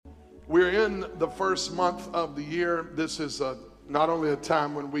We're in the first month of the year. This is not only a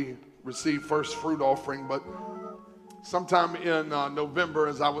time when we receive first fruit offering, but sometime in November,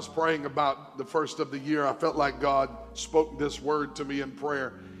 as I was praying about the first of the year, I felt like God spoke this word to me in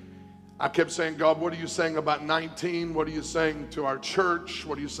prayer. I kept saying, God, what are you saying about 19? What are you saying to our church?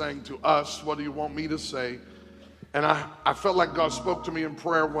 What are you saying to us? What do you want me to say? And I felt like God spoke to me in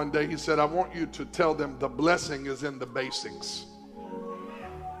prayer one day. He said, I want you to tell them the blessing is in the basics.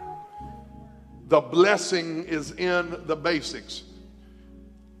 The blessing is in the basics.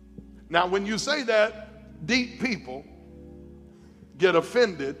 Now, when you say that, deep people get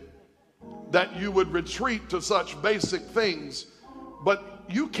offended that you would retreat to such basic things, but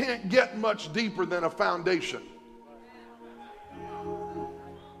you can't get much deeper than a foundation.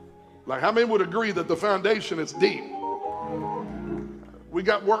 Like, how many would agree that the foundation is deep? We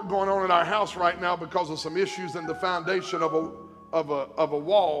got work going on in our house right now because of some issues in the foundation of a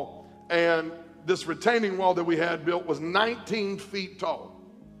wall, and this retaining wall that we had built was 19 feet tall.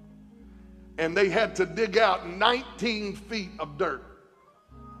 And they had to dig out 19 feet of dirt.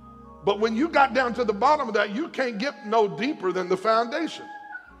 But when you got down to the bottom of that, you can't get no deeper than the foundation.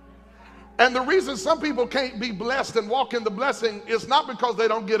 And the reason some people can't be blessed and walk in the blessing is not because they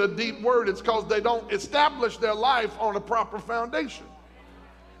don't get a deep word, it's because they don't establish their life on a proper foundation.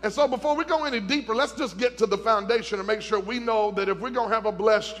 And so before we go any deeper, let's just get to the foundation and make sure we know that if we're going to have a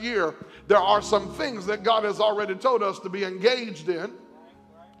blessed year, there are some things that God has already told us to be engaged in.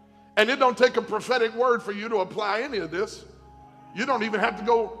 And it don't take a prophetic word for you to apply any of this. You don't even have to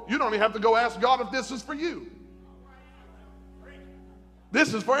go ask God if this is for you.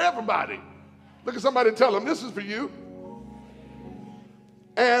 This is for everybody. Look at somebody and tell them this is for you.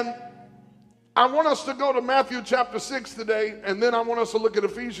 And I want us to go to Matthew chapter 6 today, and then I want us to look at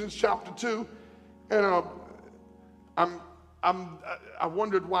Ephesians chapter 2. And I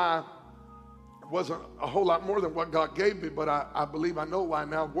wondered why it wasn't a whole lot more than what God gave me, but I believe I know why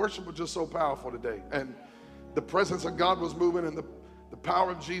now. Worship was just so powerful today, and the presence of God was moving, and the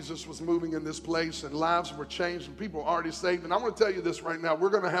power of Jesus was moving in this place, and lives were changed, and people were already saved. And I want to tell you this right now. We're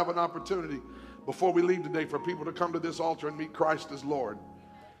going to have an opportunity before we leave today for people to come to this altar and meet Christ as Lord.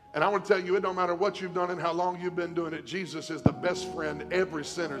 And I want to tell you, it don't matter what you've done and how long you've been doing it, Jesus is the best friend every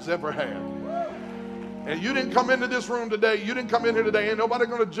sinner's ever had. And you didn't come into this room today, you didn't come in here today, ain't nobody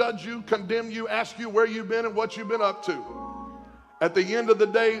going to judge you, condemn you, ask you where you've been and what you've been up to. At the end of the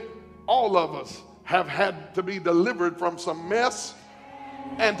day, all of us have had to be delivered from some mess.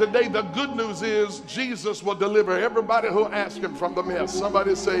 And today the good news is Jesus will deliver everybody who asks him from the mess.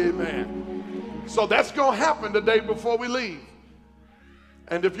 Somebody say amen. So that's going to happen today before we leave.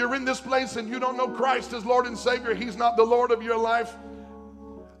 And if you're in this place and you don't know Christ as Lord and Savior, he's not the Lord of your life,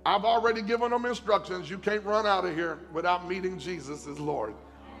 I've already given them instructions. You can't run out of here without meeting Jesus as Lord.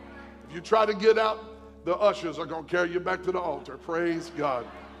 If you try to get out, the ushers are going to carry you back to the altar. Praise God.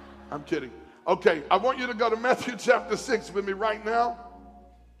 I'm kidding. Okay, I want you to go to Matthew chapter 6 with me right now.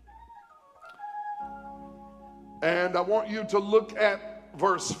 And I want you to look at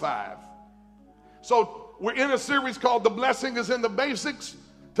verse 5. So we're in a series called The Blessing is in the Basics.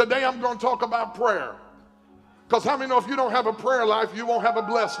 Today I'm going to talk about prayer. Because how many know if you don't have a prayer life, you won't have a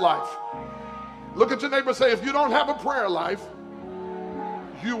blessed life? Look at your neighbor and say, if you don't have a prayer life,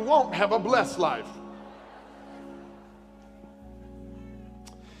 you won't have a blessed life.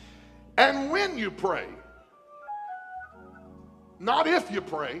 And when you pray, not if you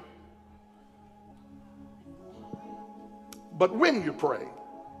pray, but when you pray,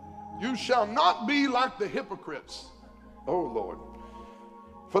 you shall not be like the hypocrites, oh Lord,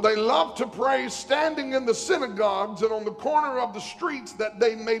 for they love to pray standing in the synagogues and on the corner of the streets that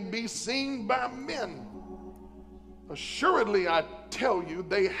they may be seen by men. Assuredly, I tell you,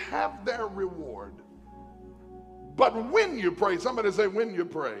 they have their reward. But when you pray, somebody say when you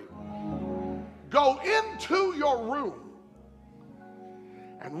pray, go into your room,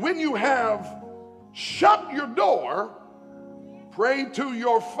 and when you have shut your door, pray to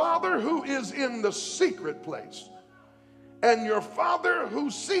your Father who is in the secret place. And your Father who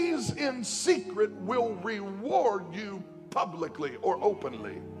sees in secret will reward you publicly or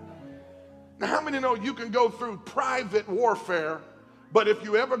openly. Now, how many know you can go through private warfare, but if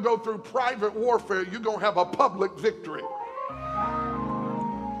you ever go through private warfare, you're going to have a public victory?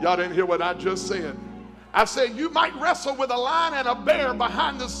 Y'all didn't hear what I just said. I said you might wrestle with a lion and a bear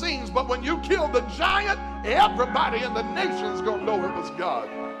behind the scenes, but when you kill the giant, everybody in the nation's going to know it was God.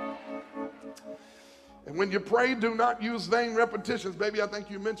 And when you pray, do not use vain repetitions. Baby, I think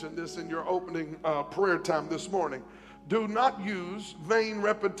you mentioned this in your opening prayer time this morning. Do not use vain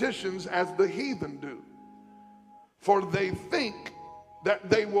repetitions as the heathen do, for they think that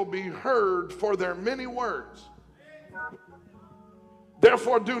they will be heard for their many words.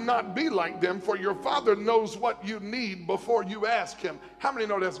 Therefore, do not be like them, for your Father knows what you need before you ask him. How many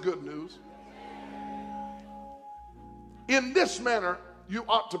know that's good news? In this manner, you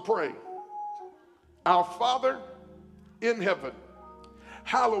ought to pray. Our Father in heaven,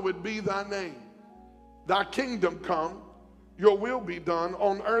 hallowed be thy name. Thy kingdom come, your will be done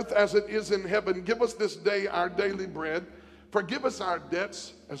on earth as it is in heaven. Give us this day our daily bread. Forgive us our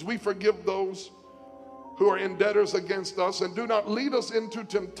debts as we forgive those who are indebtors against us, and do not lead us into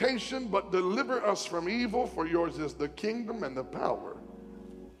temptation, but deliver us from evil. For yours is the kingdom and the power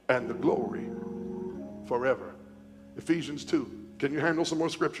and the glory forever. Ephesians 2. Can you handle some more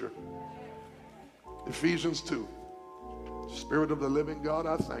scripture? Ephesians 2. Spirit of the living God,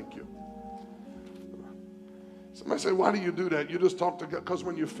 I thank you. Somebody say, why do you do that? You just talk to God, because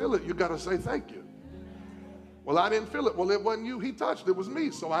when you feel it, you got to say thank you. Well, I didn't feel it. Well, it wasn't you he touched, it was me,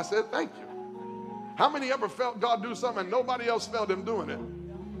 so I said thank you. How many ever felt God do something and nobody else felt him doing it?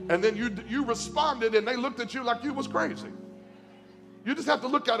 And then you responded and they looked at you like you was crazy. You just have to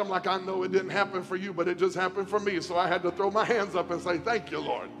look at them like, I know it didn't happen for you, but it just happened for me. So I had to throw my hands up and say, thank you,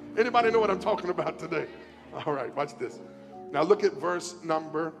 Lord. Anybody know what I'm talking about today? All right, watch this. Now look at verse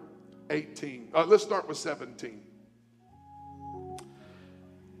number 18. Let's start with 17.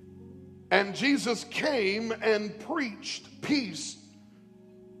 And Jesus came and preached peace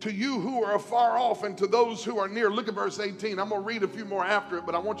to you who are afar off and to those who are near. Look at verse 18. I'm going to read a few more after it,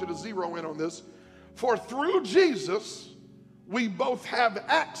 but I want you to zero in on this. For through Jesus, we both have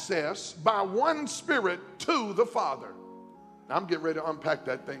access by one Spirit to the Father. Now, I'm getting ready to unpack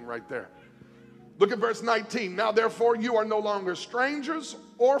that thing right there. Look at verse 19. Now, therefore, you are no longer strangers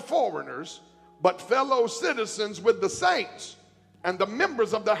or foreigners, but fellow citizens with the saints and the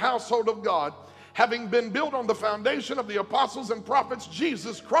members of the household of God, having been built on the foundation of the apostles and prophets,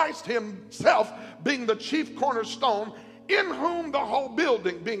 Jesus Christ himself being the chief cornerstone, in whom the whole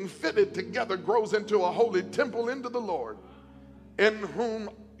building being fitted together grows into a holy temple into the Lord, in whom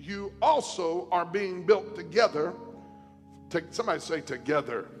you also are being built together. Somebody say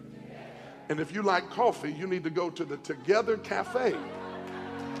together. And if you like coffee, you need to go to the Together Cafe.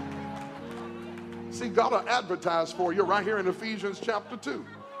 See, God will advertise for you right here in Ephesians chapter 2.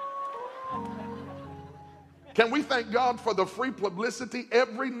 Can we thank God for the free publicity?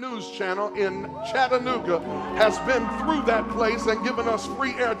 Every news channel in Chattanooga has been through that place and given us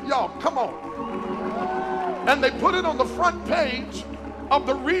free air. Y'all, come on. And they put it on the front page of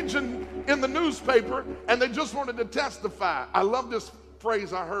the region in the newspaper, and they just wanted to testify. I love this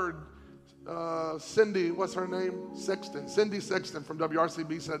phrase I heard. Cindy, what's her name? Sexton. Cindy Sexton from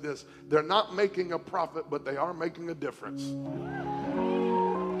WRCB said this: they're not making a profit, but they are making a difference.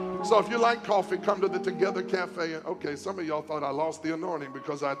 So if you like coffee, come to the Together Cafe. Okay, some of y'all thought I lost the anointing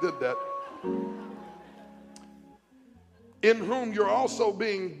because I did that. In whom you're also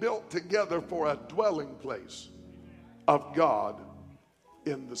being built together for a dwelling place of God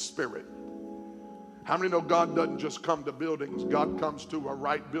in the Spirit. How many know God doesn't just come to buildings? God comes to a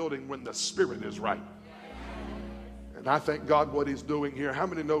right building when the Spirit is right. And I thank God what he's doing here. How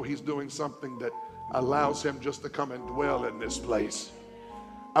many know he's doing something that allows him just to come and dwell in this place?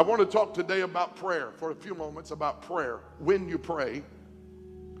 I want to talk today about prayer for a few moments, about prayer. When you pray,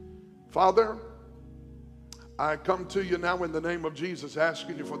 Father, I come to you now in the name of Jesus,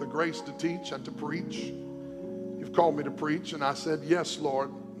 asking you for the grace to teach and to preach. You've called me to preach, and I said, yes, Lord.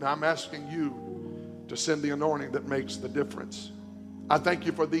 Now I'm asking you to send the anointing that makes the difference. I thank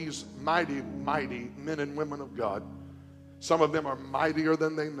you for these mighty, mighty men and women of God. Some of them are mightier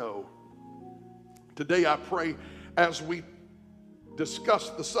than they know. Today I pray as we discuss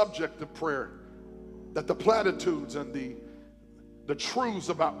the subject of prayer, that the platitudes and the truths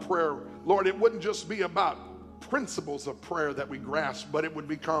about prayer, Lord, it wouldn't just be about principles of prayer that we grasp, but it would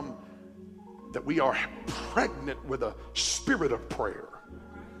become that we are pregnant with a spirit of prayer,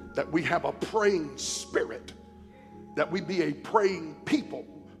 that we have a praying spirit, that we be a praying people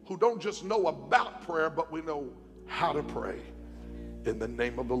who don't just know about prayer, but we know how to pray. In the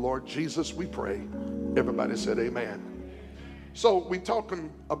name of the Lord Jesus, we pray. Everybody said amen. So we're talking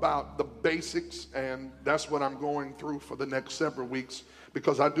about the basics, and that's what I'm going through for the next several weeks,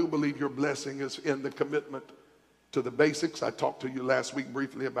 because I do believe your blessing is in the commitment to the basics. I talked to you last week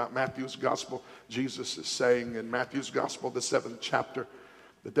briefly about Matthew's gospel. Jesus is saying in Matthew's gospel, the 7th chapter,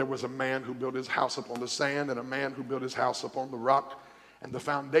 that there was a man who built his house upon the sand and a man who built his house upon the rock. And the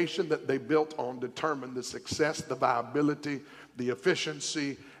foundation that they built on determined the success, the viability, the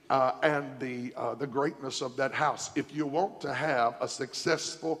efficiency, and the greatness of that house. If you want to have a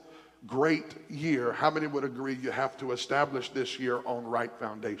successful great year, how many would agree you have to establish this year on right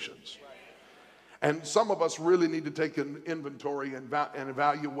foundations? And some of us really need to take an inventory and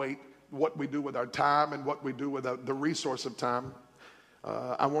evaluate what we do with our time and what we do with the resource of time.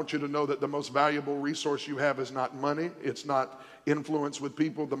 I want you to know that the most valuable resource you have is not money. It's not influence with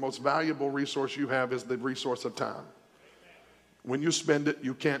people. The most valuable resource you have is the resource of time. When you spend it,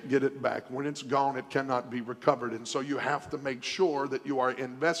 you can't get it back. When it's gone, it cannot be recovered. And so you have to make sure that you are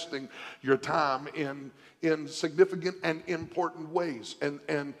investing your time in significant and important ways.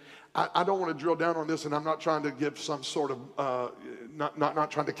 And I don't want to drill down on this, and I'm not trying to give some sort of,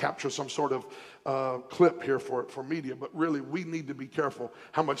 not trying to capture some sort of clip here for media, but really we need to be careful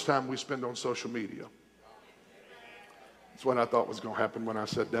how much time we spend on social media. That's what I thought was going to happen when I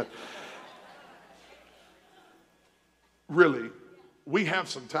said that. Really, we have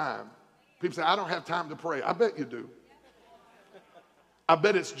some time. People say, I don't have time to pray. I bet you do. I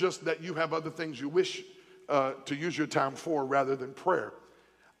bet it's just that you have other things you wish to use your time for rather than prayer.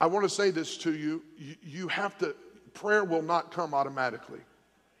 I want to say this to you. You have to, prayer will not come automatically.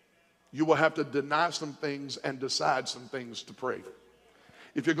 You will have to deny some things and decide some things to pray.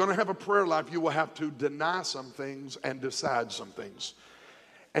 If you're going to have a prayer life, you will have to deny some things and decide some things.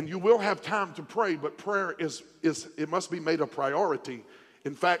 And you will have time to pray, but prayer it must be made a priority.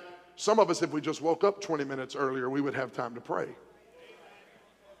 In fact, some of us, if we just woke up 20 minutes earlier, we would have time to pray.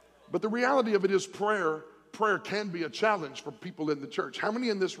 But the reality of it is prayer can be a challenge for people in the church. How many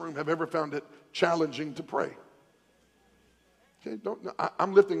in this room have ever found it challenging to pray? Okay,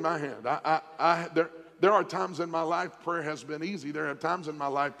 I'm lifting my hand. There are times in my life prayer has been easy. There are times in my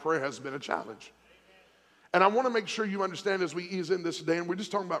life prayer has been a challenge. And I want to make sure you understand as we ease in this day, and we're just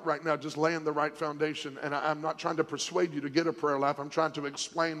talking about right now, just laying the right foundation. And I'm not trying to persuade you to get a prayer life. I'm trying to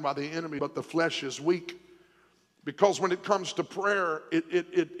explain why the enemy, but the flesh is weak. Because when it comes to prayer,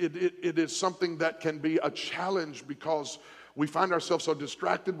 it is something that can be a challenge because we find ourselves so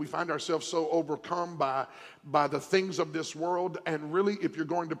distracted. We find ourselves so overcome by the things of this world. And really, if you're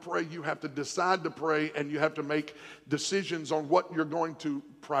going to pray, you have to decide to pray and you have to make decisions on what you're going to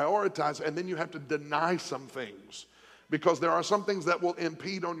prioritize. And then you have to deny some things because there are some things that will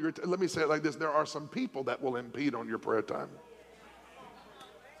impede on your, let me say it like this. There are some people that will impede on your prayer time.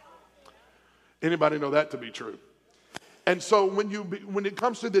 Anybody know that to be true? And so when it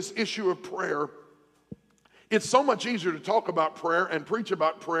comes to this issue of prayer, it's so much easier to talk about prayer and preach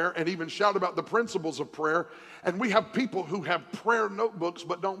about prayer and even shout about the principles of prayer. And we have people who have prayer notebooks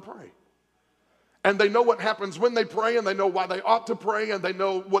but don't pray. And they know what happens when they pray, and they know why they ought to pray, and they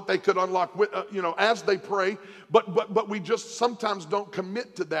know what they could unlock with, as they pray. But we just sometimes don't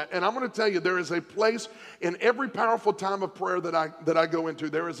commit to that. And I'm going to tell you, there is a place in every powerful time of prayer that I go into.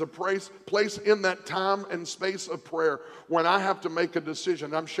 There is a place in that time and space of prayer when I have to make a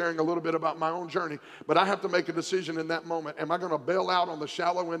decision. I'm sharing a little bit about my own journey, but I have to make a decision in that moment. Am I going to bail out on the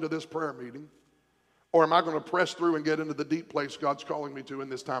shallow end of this prayer meeting, or am I going to press through and get into the deep place God's calling me to in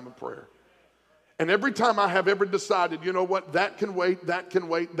this time of prayer? And every time I have ever decided, you know what, that can wait, that can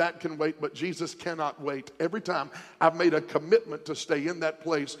wait, that can wait, but Jesus cannot wait. Every time I've made a commitment to stay in that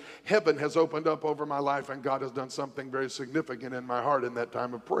place, heaven has opened up over my life and God has done something very significant in my heart in that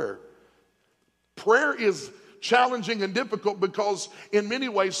time of prayer. Prayer is challenging and difficult because in many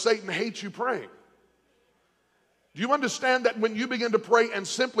ways Satan hates you praying. Do you understand that when you begin to pray and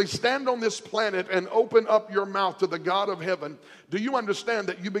simply stand on this planet and open up your mouth to the God of heaven, do you understand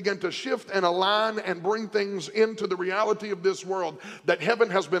that you begin to shift and align and bring things into the reality of this world that heaven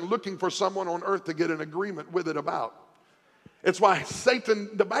has been looking for someone on earth to get an agreement with it about? It's why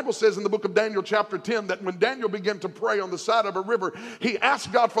Satan, the Bible says in the book of Daniel chapter 10, that when Daniel began to pray on the side of a river, he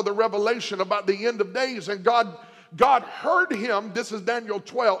asked God for the revelation about the end of days, and God heard him. This is Daniel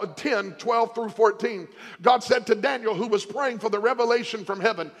 10, 12 through 14. God said to Daniel, who was praying for the revelation from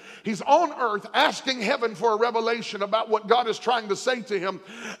heaven, he's on earth asking heaven for a revelation about what God is trying to say to him.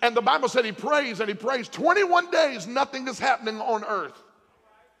 And the Bible said he prays and he prays. 21 days, nothing is happening on earth.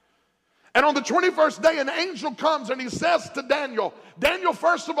 And on the 21st day, an angel comes and he says to Daniel,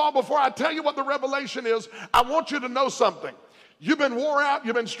 first of all, before I tell you what the revelation is, I want you to know something. You've been wore out,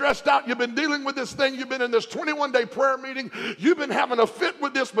 you've been stressed out, you've been dealing with this thing, you've been in this 21-day prayer meeting, you've been having a fit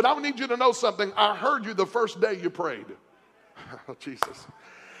with this, but I need you to know something. I heard you the first day you prayed. Oh, Jesus.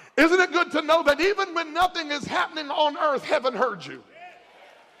 Isn't it good to know that even when nothing is happening on earth, heaven heard you?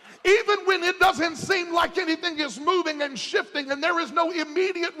 Even when it doesn't seem like anything is moving and shifting and there is no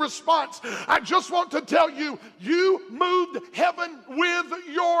immediate response, I just want to tell you, you moved heaven with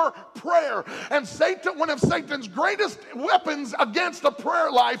your your prayer. And Satan, one of Satan's greatest weapons against a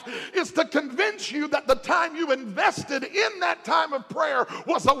prayer life is to convince you that the time you invested in that time of prayer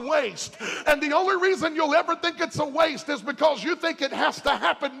was a waste. And the only reason you'll ever think it's a waste is because you think it has to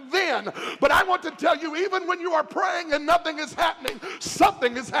happen then. But I want to tell you, even when you are praying and nothing is happening,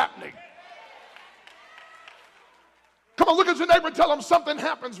 something is happening. Come on, look at your neighbor and tell them something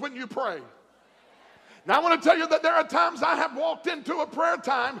happens when you pray. Now, I want to tell you that there are times I have walked into a prayer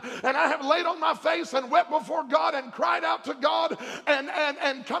time and I have laid on my face and wept before God and cried out to God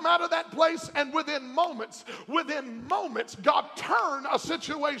and come out of that place, and within moments, God turned a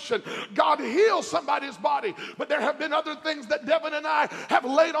situation. God healed somebody's body. But there have been other things that Devin and I have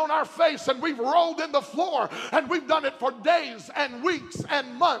laid on our face and we've rolled in the floor, and we've done it for days and weeks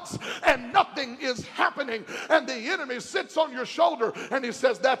and months, and nothing is happening. And the enemy sits on your shoulder and he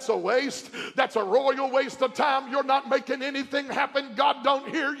says, that's a waste. That's a royal waste of time. You're not making anything happen. God don't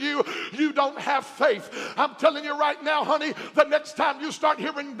hear you. You don't have faith. I'm telling you right now, honey, the next time you start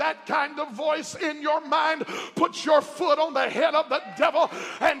hearing that kind of voice in your mind, put your foot on the head of the devil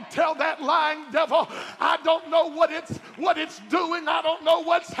and tell that lying devil, I don't know what it's doing. I don't know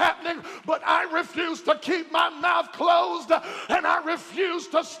what's happening, but I refuse to keep my mouth closed, and I refuse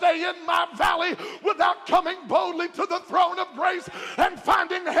to stay in my valley without coming boldly to the throne of grace and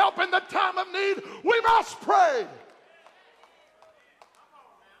finding help in the time of need. We must pray.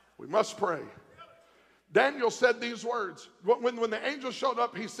 We must pray. Daniel said these words. When the angel showed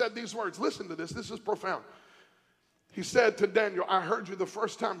up, he said these words. Listen to this. This is profound. He said to Daniel, I heard you the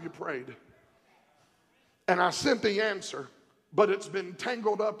first time you prayed, and I sent the answer, but it's been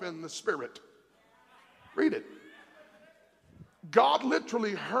tangled up in the spirit. Read it. God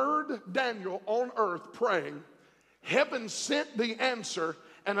literally heard Daniel on earth praying. Heaven sent the answer,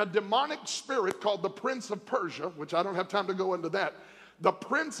 and a demonic spirit called the Prince of Persia, which I don't have time to go into that, the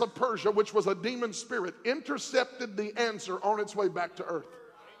Prince of Persia, which was a demon spirit, intercepted the answer on its way back to earth.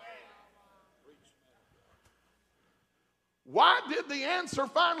 Why did the answer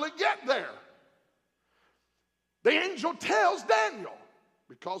finally get there? The angel tells Daniel,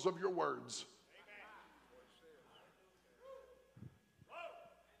 because of your words.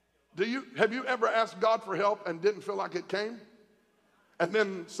 Have you ever asked God for help and didn't feel like it came? And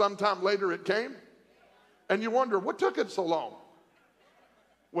then sometime later it came? And you wonder, what took it so long?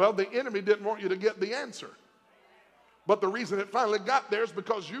 Well, the enemy didn't want you to get the answer. But the reason it finally got there is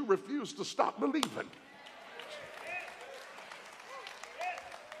because you refused to stop believing.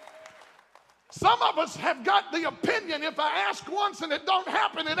 Some of us have got the opinion, if I ask once and it don't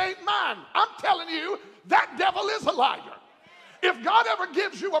happen, it ain't mine. I'm telling you, that devil is a liar. If God ever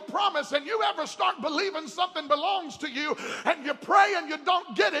gives you a promise and you ever start believing something belongs to you and you pray and you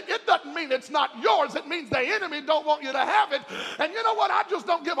don't get it, it doesn't mean it's not yours. It means the enemy don't want you to have it. And you know what? I just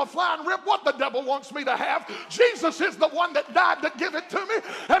don't give a flying rip what the devil wants me to have. Jesus is the one that died to give it to me.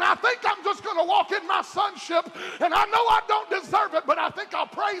 And I think I'm just going to walk in my sonship. And I know I don't deserve it, but I think I'll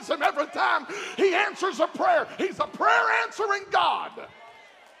praise him every time he answers a prayer. He's a prayer answering God.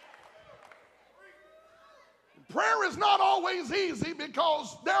 Prayer is not always easy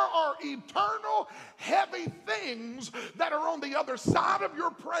because there are eternal, heavy things that are on the other side of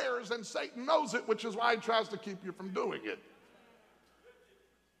your prayers, and Satan knows it, which is why he tries to keep you from doing it.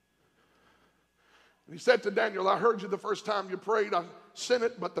 And he said to Daniel, I heard you the first time you prayed. I sent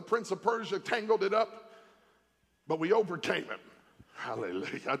it, but the Prince of Persia tangled it up, but we overcame him.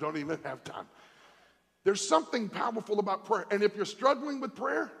 Hallelujah. I don't even have time. There's something powerful about prayer. And if you're struggling with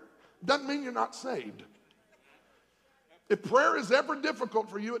prayer, doesn't mean you're not saved. If prayer is ever difficult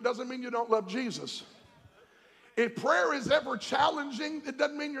for you, it doesn't mean you don't love Jesus. If prayer is ever challenging, it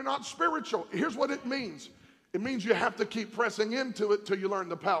doesn't mean you're not spiritual. Here's what it means. It means you have to keep pressing into it till you learn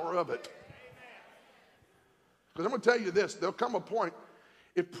the power of it. Because I'm going to tell you this, there'll come a point,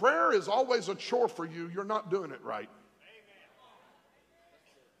 if prayer is always a chore for you, you're not doing it right.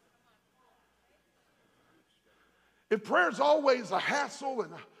 If prayer is always a hassle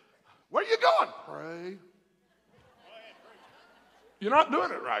and where are you going? Pray. You're not doing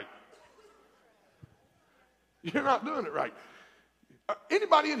it right. You're not doing it right.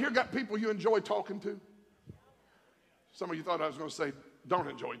 Anybody in here got people you enjoy talking to? Some of you thought I was going to say don't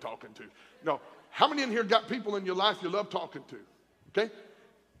enjoy talking to. No. How many in here got people in your life you love talking to? Okay?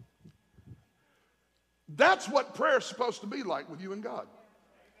 That's what prayer is supposed to be like with you and God.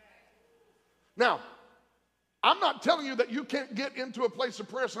 Now, I'm not telling you that you can't get into a place of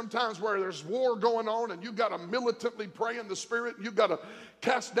prayer sometimes where there's war going on and you've got to militantly pray in the spirit. You've got to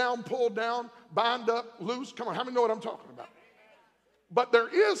cast down, pull down, bind up, loose. Come on, how many know what I'm talking about? But there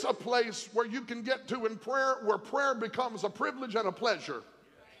is a place where you can get to in prayer where prayer becomes a privilege and a pleasure.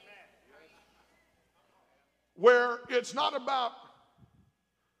 where it's not about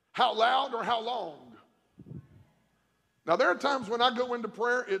how loud or how long. Now, there are times when I go into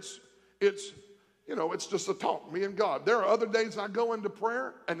prayer, it's just a talk, me and God. There are other days I go into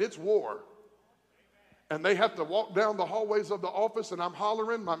prayer and it's war. And they have to walk down the hallways of the office and I'm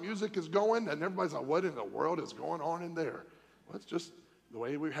hollering, my music is going, and everybody's like, what in the world is going on in there? Well, it's just the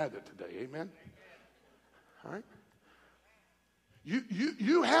way we had it today, amen? All right?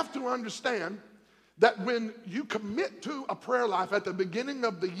 You have to understand that when you commit to a prayer life at the beginning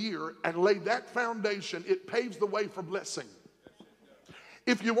of the year and lay that foundation, it paves the way for blessing.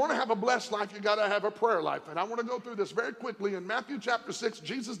 If you want to have a blessed life, you got to have a prayer life. And I want to go through this very quickly. In Matthew chapter 6,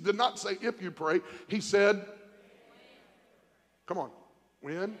 Jesus did not say if you pray. He said, come on,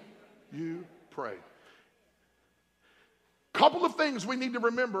 when you pray. Couple of things we need to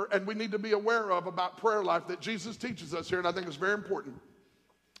remember and we need to be aware of about prayer life that Jesus teaches us here, and I think it's very important.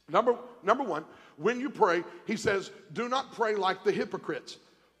 Number one, when you pray, he says, do not pray like the hypocrites,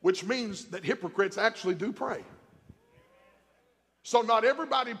 which means that hypocrites actually do pray. So not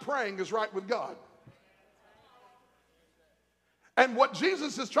everybody praying is right with God. And what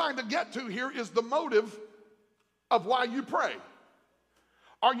Jesus is trying to get to here is the motive of why you pray.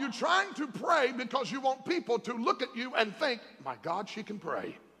 Are you trying to pray because you want people to look at you and think, my God, she can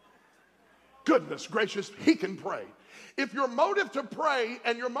pray. Goodness gracious, he can pray. If your motive to pray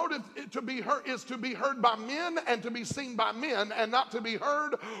and your motive to be heard is to be heard by men and to be seen by men and not to be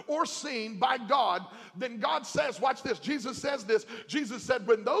heard or seen by God, then God says, watch this, Jesus says this, Jesus said,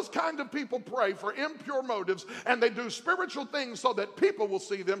 when those kind of people pray for impure motives and they do spiritual things so that people will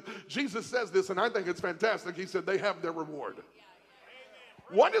see them, Jesus says this, and I think it's fantastic, he said they have their reward.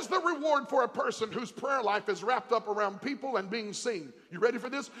 What is the reward for a person whose prayer life is wrapped up around people and being seen? You ready for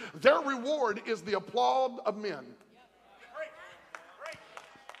this? Their reward is the applause of men.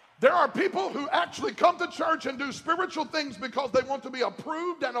 There are people who actually come to church and do spiritual things because they want to be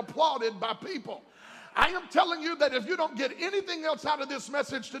approved and applauded by people. I am telling you that if you don't get anything else out of this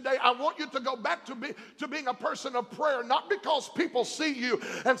message today, I want you to go back to being a person of prayer, not because people see you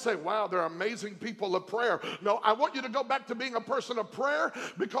and say, wow, they're amazing people of prayer. No, I want you to go back to being a person of prayer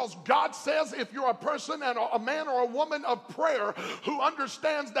because God says if you're a person and a man or a woman of prayer who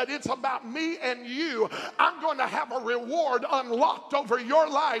understands that it's about me and you, I'm going to have a reward unlocked over your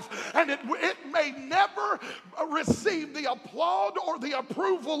life, and it may never receive the applaud or the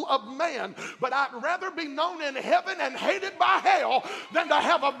approval of man, but I'd rather be known in heaven and hated by hell than to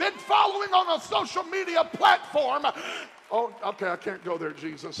have a big following on a social media platform. Oh, okay, I can't go there,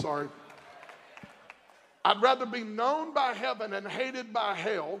 Jesus, sorry. I'd rather be known by heaven and hated by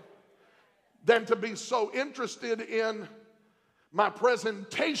hell than to be so interested in my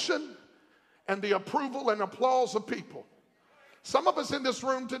presentation and the approval and applause of people. Some of us in this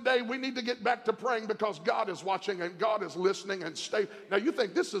room today, we need to get back to praying because God is watching and God is listening and stay. Now you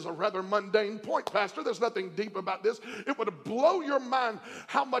think this is a rather mundane point, Pastor. There's nothing deep about this. It would blow your mind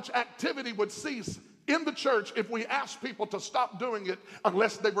how much activity would cease in the church if we asked people to stop doing it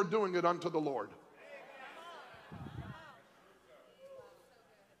unless they were doing it unto the Lord.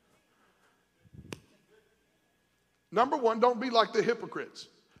 Number one, don't be like the hypocrites.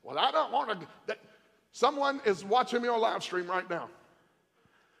 Well, I don't want to. Someone is watching me on live stream right now.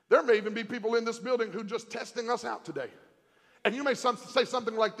 There may even be people in this building who are just testing us out today. And you may say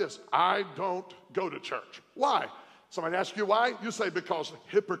something like this, I don't go to church. Why? Somebody asks you why? You say because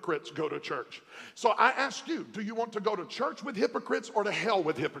hypocrites go to church. So I ask you, do you want to go to church with hypocrites or to hell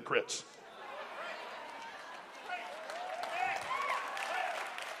with hypocrites?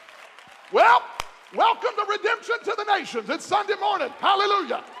 Well, welcome to Redemption to the Nations. It's Sunday morning.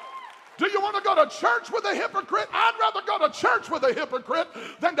 Hallelujah. Do you want to go to church with a hypocrite? I'd rather go to church with a hypocrite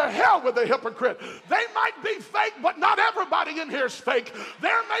than to hell with a hypocrite. They might be fake, but not everybody in here is fake.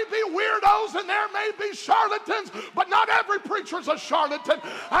 There may be weirdos and there may be charlatans, but not every preacher's a charlatan.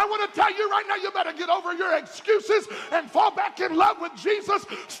 I want to tell you right now, you better get over your excuses and fall back in love with Jesus.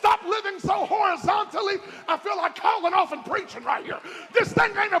 Stop living so horizontally. I feel like calling off and preaching right here. This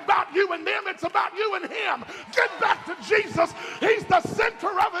thing ain't about you and them, it's about you and him. Get back to Jesus. He's the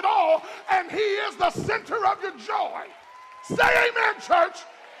center of it all. And he is the center of your joy. Say amen, church.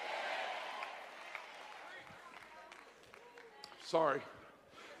 Sorry.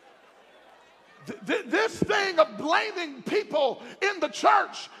 This thing of blaming people in the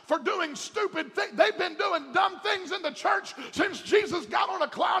church for doing stupid things. They've been doing dumb things in the church since Jesus got on a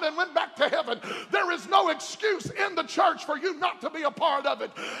cloud and went back to heaven. There is is no excuse in the church for you not to be a part of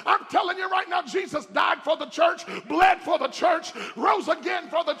it. I'm telling you right now, Jesus died for the church, bled for the church, rose again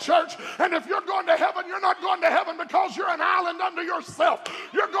for the church. And if you're going to heaven, you're not going to heaven because you're an island unto yourself.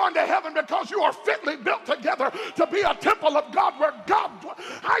 You're going to heaven because you are fitly built together to be a temple of God where God,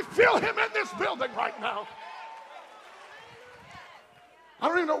 I feel him in this building right now. I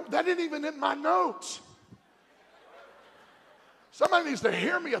don't even know, that isn't even in my notes. Somebody needs to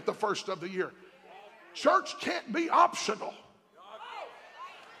hear me at the first of the year. Church can't be optional.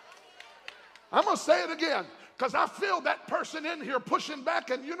 I'm going to say it again because I feel that person in here pushing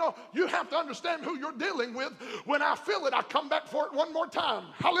back, and you know, you have to understand who you're dealing with. When I feel it, I come back for it one more time.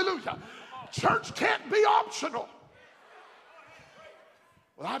 Hallelujah. Church can't be optional.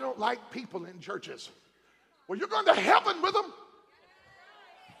 Well, I don't like people in churches. Well, you're going to heaven with them.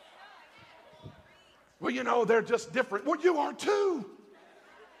 Well, you know, they're just different. Well, you are too.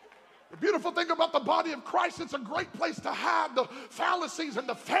 The beautiful thing about the body of Christ, it's a great place to hide the fallacies and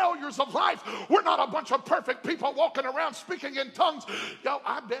the failures of life. We're not a bunch of perfect people walking around speaking in tongues. Yo,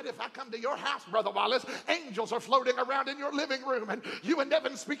 I bet if I come to your house, Brother Wallace, angels are floating around in your living room and you and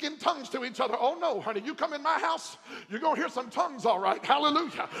Devin speak in tongues to each other. Oh no, honey, you come in my house, you're going to hear some tongues, all right.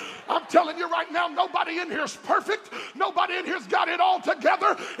 Hallelujah. I'm telling you right now, nobody in here is perfect. Nobody in here's got it all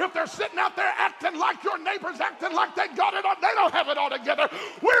together. If they're sitting out there acting like your neighbors, acting like they got it all, they don't have it all together.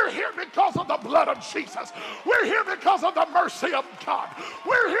 We're here because of the blood of Jesus. We're here because of the mercy of God.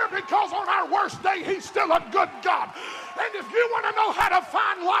 We're here because on our worst day, he's still a good God. And if you want to know how to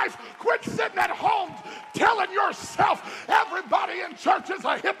find life, quit sitting at home telling yourself everybody in church is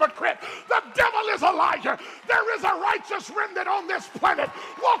a hypocrite. The devil is a liar. There is a righteous remnant on this planet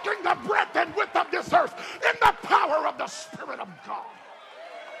walking the breadth and width of this earth in the power of the Spirit of God.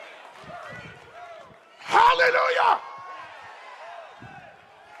 Hallelujah.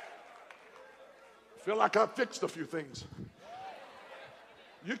 Feel like I fixed a few things.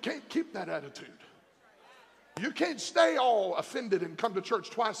 You can't keep that attitude. You can't stay all offended and come to church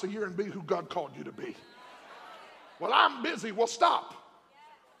twice a year and be who God called you to be. Well, I'm busy. Well, stop.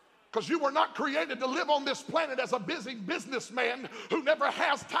 Because you were not created to live on this planet as a busy businessman who never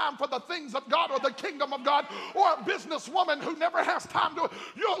has time for the things of God or the kingdom of God, or a businesswoman who never has time to.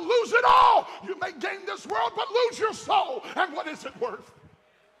 You'll lose it all. You may gain this world, but lose your soul. And what is it worth?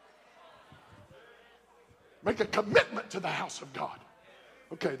 Make a commitment to the house of God.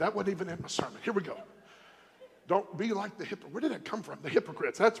 Okay, that wasn't even in my sermon. Here we go. Don't be like the hypocrites. Where did that come from? The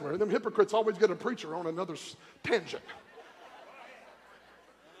hypocrites. That's where. Them hypocrites always get a preacher on another tangent.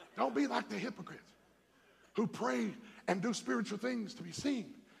 Don't be like the hypocrites who pray and do spiritual things to be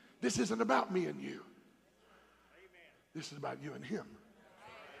seen. This isn't about me and you. This is about you and him.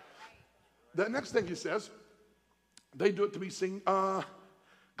 The next thing he says, they do it to be seen. Go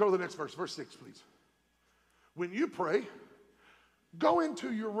to the next verse. Verse 6, please. When you pray, go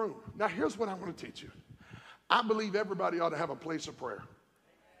into your room. Now, here's what I want to teach you. I believe everybody ought to have a place of prayer.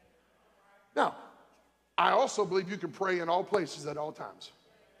 Now, I also believe you can pray in all places at all times.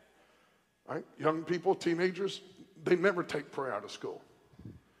 Right? Young people, teenagers, they never take prayer out of school.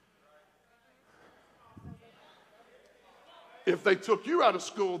 If they took you out of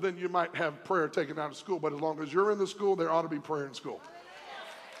school, then you might have prayer taken out of school. But as long as you're in the school, there ought to be prayer in school.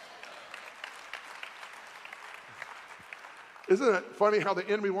 Isn't it funny how the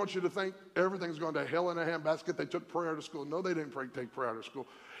enemy wants you to think everything's going to hell in a handbasket? They took prayer out of school. No, they didn't take prayer out of school.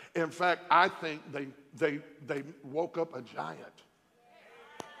 In fact, I think they woke up a giant.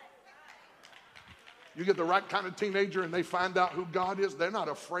 You get the right kind of teenager and they find out who God is, they're not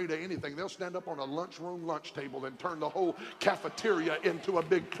afraid of anything. They'll stand up on a lunchroom lunch table and turn the whole cafeteria into a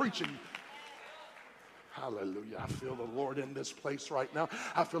big preaching. Hallelujah. I feel the Lord in this place right now.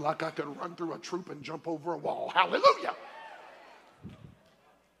 I feel like I could run through a troop and jump over a wall. Hallelujah.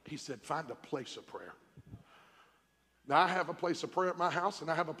 He said, find a place of prayer. Now, I have a place of prayer at my house, and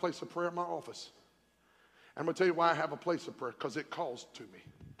I have a place of prayer at my office. I'm going to tell you why I have a place of prayer, because it calls to me.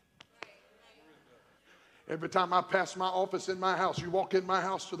 Every time I pass my office in my house, you walk in my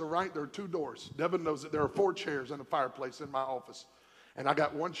house to the right, there are 2 doors. Devin knows that there are 4 chairs and a fireplace in my office. And I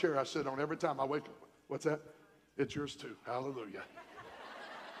got 1 chair I sit on every time I wake up. What's that? It's yours too. Hallelujah.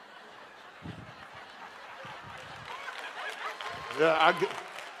 Yeah,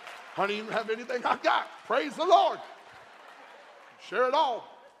 honey, you have anything I got. Praise the Lord. Share it all.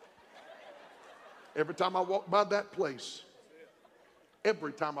 Every time I walk by that place,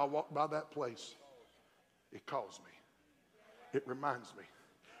 it calls me. It reminds me.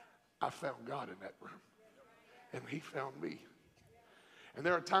 I found God in that room. And he found me. And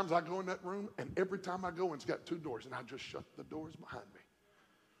there are times I go in that room, and every time I go, it's got 2 doors, and I just shut the doors behind me.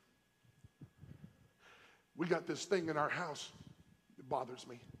 We got this thing in our house. It bothers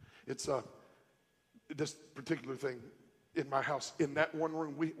me. It's this particular thing in my house. In that one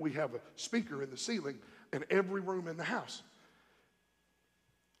room, we have a speaker in the ceiling in every room in the house.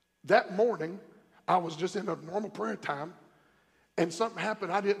 That morning, I was just in a normal prayer time, and something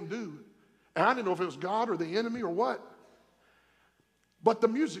happened I didn't do. And I didn't know if it was God or the enemy or what. But the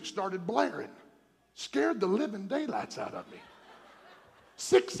music started blaring. Scared the living daylights out of me.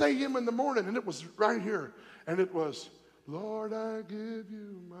 6 a.m. in the morning, and it was right here. And it was, Lord, I give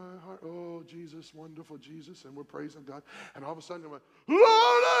you my heart. Oh, Jesus, wonderful Jesus. And we're praising God. And all of a sudden it went, Lord,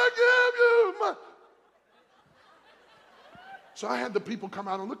 I give you my... So I had the people come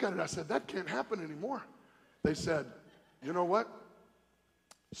out and look at it. I said, that can't happen anymore. They said, you know what?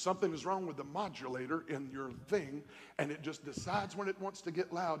 Something is wrong with the modulator in your thing, and it just decides when it wants to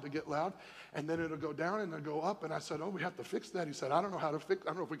get loud, and then it'll go down and it'll go up. And I said, oh, we have to fix that. He said, I don't know how to fix. I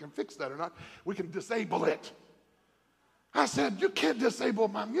don't know if we can fix that or not. We can disable it. I said, you can't disable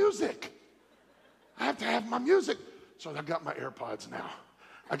my music. I have to have my music. So I got my AirPods now.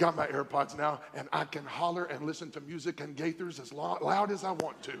 And I can holler and listen to music and Gaithers as loud as I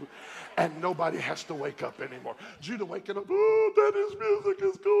want to, and nobody has to wake up anymore. Judah waking up, oh, Daddy's music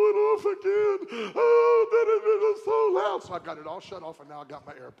is going off again. Oh, Daddy, it's so loud. So I got it all shut off, and now I got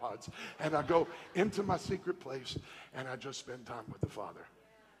my AirPods. And I go into my secret place, and I just spend time with the Father.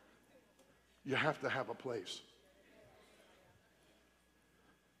 You have to have a place.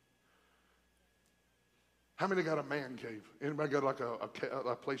 How many got a man cave? Anybody got like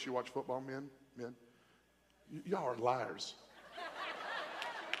a place you watch football, men? Y'all are liars.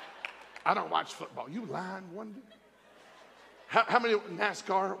 I don't watch football. You lying one day? How many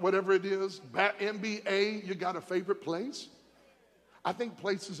NASCAR, whatever it is, NBA, you got a favorite place? I think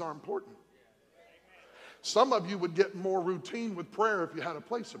places are important. Some of you would get more routine with prayer if you had a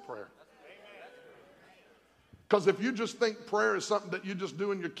place of prayer. Because if you just think prayer is something that you just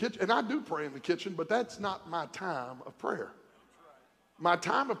do in your kitchen, and I do pray in the kitchen, but that's not my time of prayer. My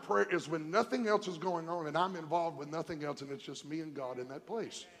time of prayer is when nothing else is going on and I'm involved with nothing else, and it's just me and God in that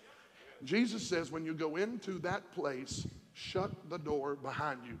place. Jesus says when you go into that place, shut the door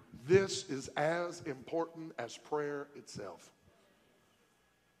behind you. This is as important as prayer itself.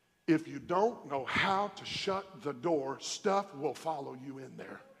 If you don't know how to shut the door, stuff will follow you in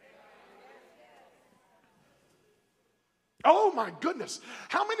there. Oh my goodness.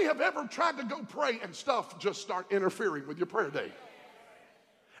 How many have ever tried to go pray and stuff just start interfering with your prayer day?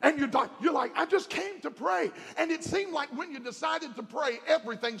 And you're like, I just came to pray. And it seemed like when you decided to pray,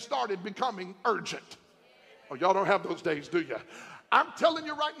 everything started becoming urgent. Oh, y'all don't have those days, do you? I'm telling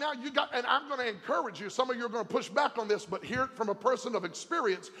you right now, and I'm going to encourage you. Some of you are going to push back on this, but hear it from a person of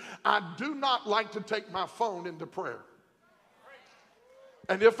experience. I do not like to take my phone into prayer.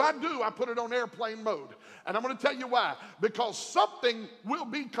 And if I do, I put it on airplane mode. And I'm going to tell you why. Because something will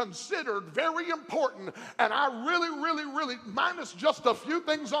be considered very important. And I really, minus just a few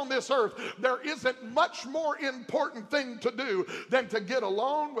things on this earth, there isn't much more important thing to do than to get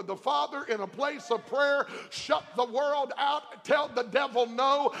alone with the Father in a place of prayer, shut the world out, tell the devil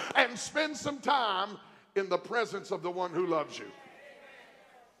no, and spend some time in the presence of the one who loves you.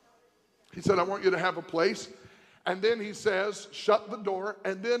 He said, I want you to have a place. And then he says, shut the door.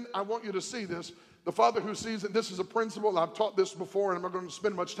 And then I want you to see this. The Father who sees it, this is a principle. I've taught this before, and I'm not going to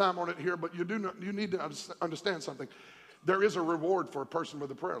spend much time on it here, but you need to understand something. There is a reward for a person with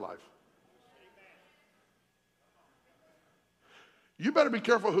a prayer life. You better be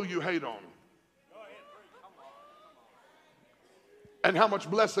careful who you hate on and how much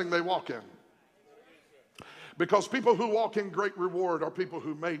blessing they walk in. Because people who walk in great reward are people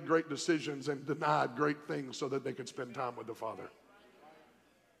who made great decisions and denied great things so that they could spend time with the Father.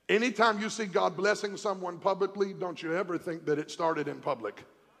 Anytime you see God blessing someone publicly, don't you ever think that it started in public.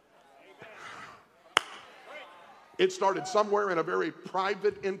 It started somewhere in a very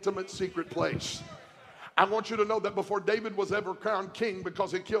private, intimate, secret place. I want you to know that before David was ever crowned king,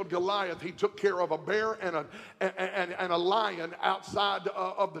 because he killed Goliath, he took care of a bear and a lion outside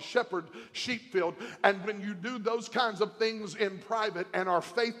of the shepherd sheep field. And when you do those kinds of things in private and are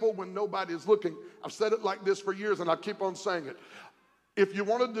faithful when nobody is looking, I've said it like this for years and I keep on saying it. If you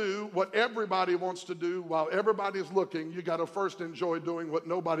want to do what everybody wants to do while everybody is looking, you got to first enjoy doing what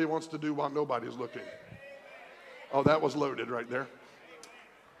nobody wants to do while nobody is looking. Oh, that was loaded right there.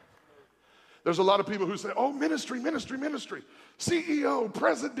 There's a lot of people who say, oh, ministry, CEO,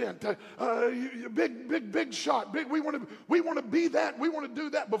 president, big shot. We want to be that. We want to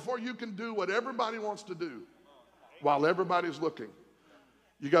do that before you can do what everybody wants to do while everybody's looking.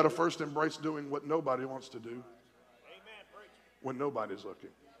 You got to first embrace doing what nobody wants to do when nobody's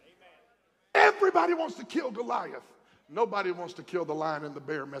looking. Everybody wants to kill Goliath. Nobody wants to kill the lion and the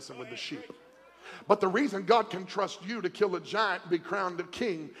bear messing with the sheep. But the reason God can trust you to kill a giant and be crowned a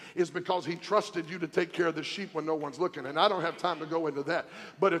king is because he trusted you to take care of the sheep when no one's looking. And I don't have time to go into that.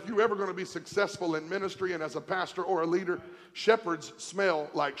 But if you're ever going to be successful in ministry and as a pastor or a leader, shepherds smell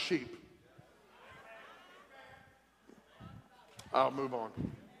like sheep. I'll move on.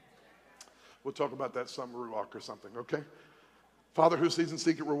 We'll talk about that some ruach or something, okay? Father who sees in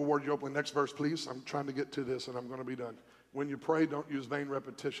secret will reward you openly. Next verse, please. I'm trying to get to this and I'm going to be done. When you pray, don't use vain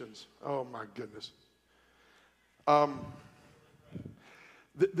repetitions. Oh, my goodness.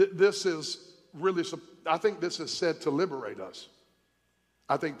 This is really, I think this is said to liberate us.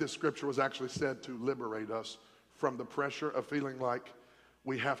 I think this scripture was actually said to liberate us from the pressure of feeling like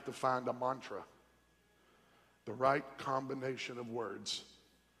we have to find a mantra, the right combination of words.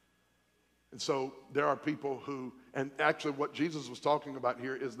 And so there are people who, and actually what Jesus was talking about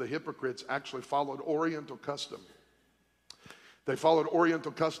here is the hypocrites actually followed Oriental custom. They followed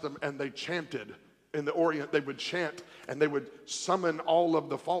Oriental custom and they chanted. In the Orient, they would chant and they would summon all of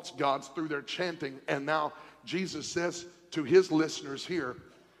the false gods through their chanting. And now Jesus says to his listeners here,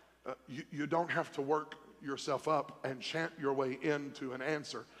 you don't have to work yourself up and chant your way into an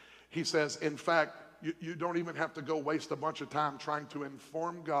answer. He says, in fact, you don't even have to go waste a bunch of time trying to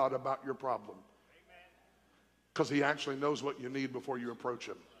inform God about your problem. Because he actually knows what you need before you approach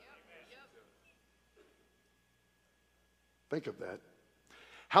him. Think of that.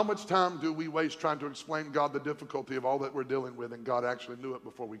 How much time do we waste trying to explain God the difficulty of all that we're dealing with, and God actually knew it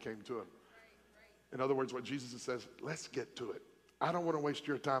before we came to him? In other words, what Jesus says, let's get to it. I don't want to waste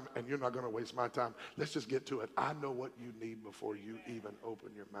your time, and you're not going to waste my time. Let's just get to it. I know what you need before you even open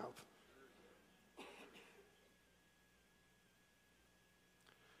your mouth.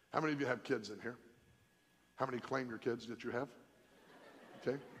 How many of you have kids in here? How many claim your kids that you have?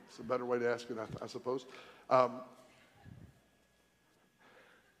 Okay, it's a better way to ask it, I suppose.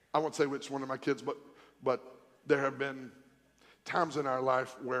 I won't say which one of my kids, but there have been times in our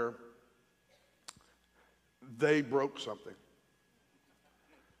life where they broke something.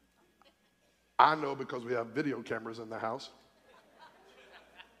 I know because we have video cameras in the house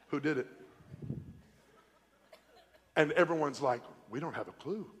who did it. And everyone's like, we don't have a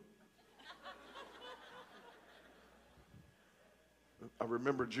clue. I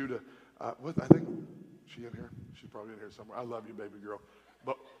remember Judah, I think, she in here? She's probably in here somewhere. I love you, baby girl.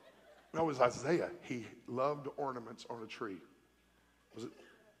 But no, it was Isaiah. He loved ornaments on a tree. Was it?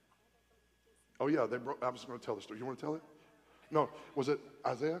 Oh, yeah, they broke. I was going to tell the story. You want to tell it? No, was it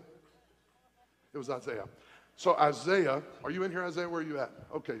Isaiah? It was Isaiah. So Isaiah, are you in here, Isaiah? Where are you at?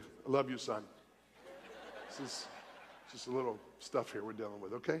 Okay, I love you, son. This is just a little stuff here we're dealing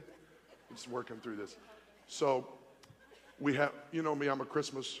with, okay? We're just working through this. So we have, you know me, I'm a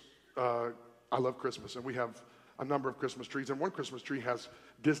Christmas, I love Christmas, and we have a number of Christmas trees, and one Christmas tree has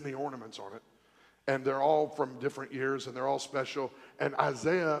Disney ornaments on it, and they're all from different years, and they're all special. And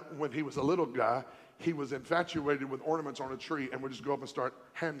Isaiah, when he was a little guy, he was infatuated with ornaments on a tree and would just go up and start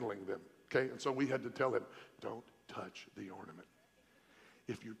handling them, okay? And so we had to tell him, don't touch the ornament.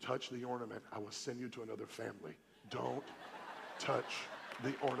 If you touch the ornament, I will send you to another family. Don't touch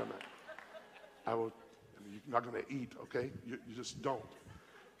the ornament. You're not going to eat, okay? You just don't.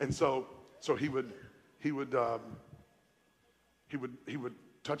 And so he would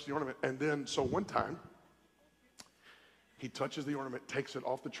touch the ornament, and then so one time he touches the ornament, takes it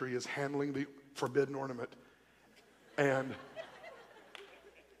off the tree, is handling the forbidden ornament, and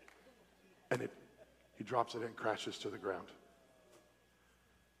he drops it and crashes to the ground.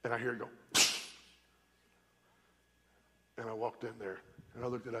 And I hear it go. And I walked in there and I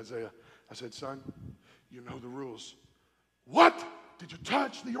looked at Isaiah. I said, son, you know the rules. What did you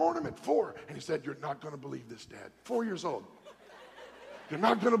touch the ornament for? And he said, you're not going to believe this, Dad. 4 years old. You're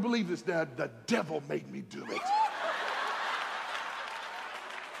not going to believe this, Dad. The devil made me do it. It's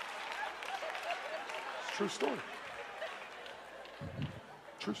a true story.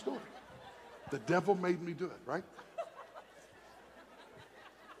 True story. The devil made me do it, right?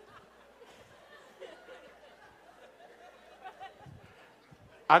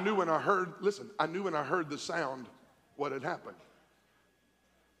 I knew when I heard the sound what had happened.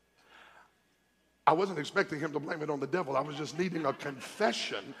 I wasn't expecting him to blame it on the devil. I was just needing a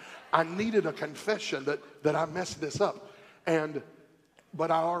confession. I needed a confession that I messed this up.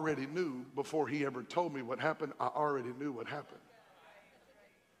 But I already knew before he ever told me what happened. I already knew what happened.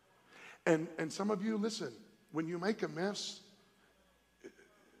 And some of you, listen, when you make a mess,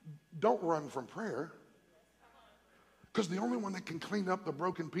 don't run from prayer. Because the only one that can clean up the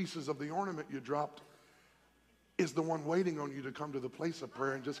broken pieces of the ornament you dropped is the one waiting on you to come to the place of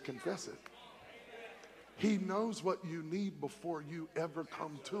prayer and just confess it. He knows what you need before you ever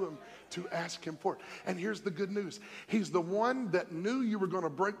come to him to ask him for it. And here's the good news. He's the one that knew you were going to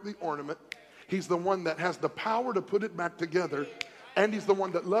break the ornament. He's the one that has the power to put it back together. And he's the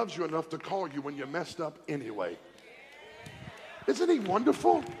one that loves you enough to call you when you messed up anyway. Isn't he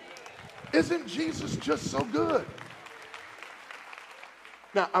wonderful? Isn't Jesus just so good?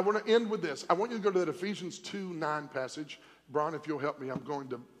 Now, I want to end with this. I want you to go to that Ephesians 2:9 passage. Brian, if you'll help me, I'm going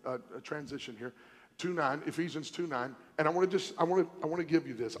to transition here. 2:9, Ephesians 2:9, and I want to give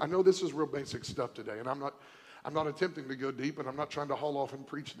you this. I know this is real basic stuff today, and I'm not attempting to go deep, and I'm not trying to haul off and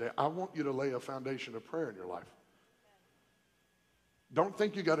preach today. I want you to lay a foundation of prayer in your life. Don't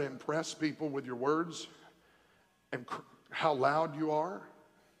think you got to impress people with your words and how loud you are.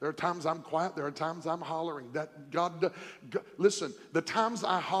 There are times I'm quiet. There are times I'm hollering. Listen, the times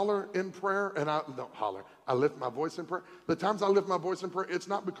I holler in prayer, and I don't holler, I lift my voice in prayer. The times I lift my voice in prayer, it's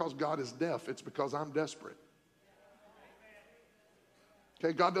not because God is deaf. It's because I'm desperate.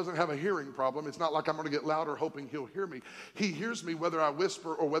 Okay, God doesn't have a hearing problem. It's not like I'm going to get louder hoping he'll hear me. He hears me whether I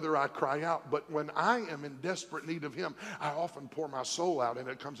whisper or whether I cry out. But when I am in desperate need of him, I often pour my soul out, and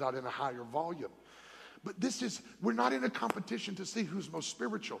it comes out in a higher volume. But we're not in a competition to see who's most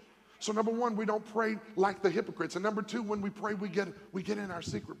spiritual. So number one, we don't pray like the hypocrites. And number two, when we pray, we get in our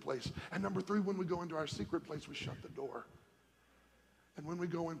secret place. And number three, when we go into our secret place, we shut the door. And when we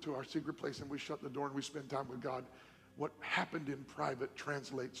go into our secret place and we shut the door and we spend time with God, what happened in private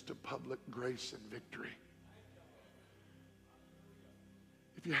translates to public grace and victory.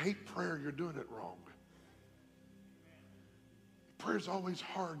 If you hate prayer, you're doing it wrong. If prayer's always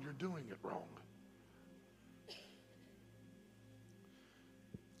hard, you're doing it wrong.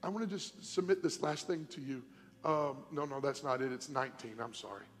 I want to just submit this last thing to you. No, that's not it. It's 19. I'm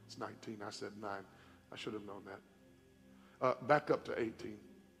sorry. It's 19. I said 9. I should have known that. Back up to 18.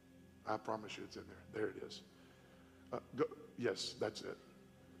 I promise you it's in there. There it is. Yes, that's it.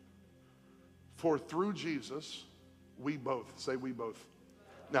 For through Jesus, we both. Say we both.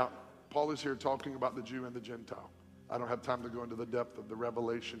 Now, Paul is here talking about the Jew and the Gentile. I don't have time to go into the depth of the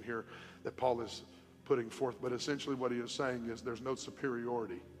revelation here that Paul is putting forth, but essentially what he is saying is there's no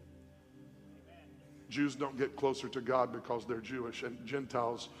superiority. Jews don't get closer to God because they're Jewish, and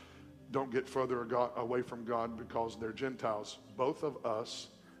Gentiles don't get further away from God because they're Gentiles. Both of us,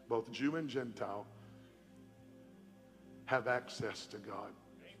 both Jew and Gentile, have access to God.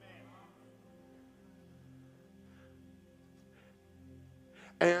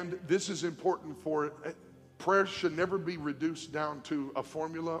 And this is important for prayer should never be reduced down to a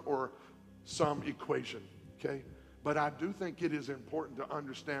formula or some equation, okay? But I do think it is important to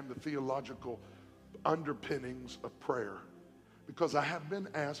understand the theological underpinnings of prayer, because I have been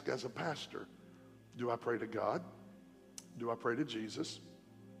asked as a pastor, do I pray to God? Do I pray to Jesus?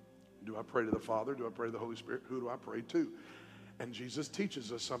 Do I pray to the Father? Do I pray to the Holy Spirit? Who do I pray to? And Jesus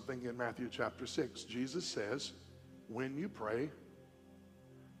teaches us something in Matthew chapter 6. Jesus says, when you pray,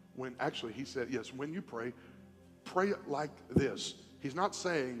 he said, yes, when you pray it like this. He's not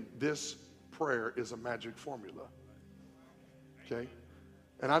saying this prayer is a magic formula. Okay?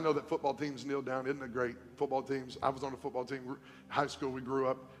 And I know that football teams kneel down. Isn't it great? Football teams. I was on a football team. High school, we grew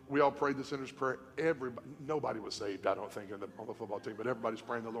up. We all prayed the sinner's prayer. Nobody was saved, I don't think, on the football team, but everybody's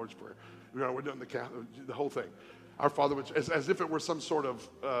praying the Lord's Prayer. We're doing the whole thing. Our Father, as if it were some sort of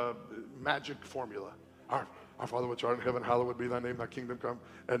magic formula. Our Father which art in heaven, hallowed be thy name, thy kingdom come.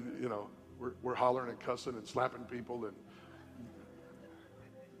 And, we're hollering and cussing and slapping people. And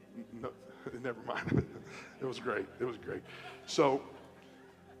no, never mind. It was great. It was great. So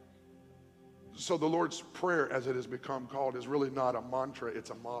the Lord's Prayer, as it has become called, is really not a mantra,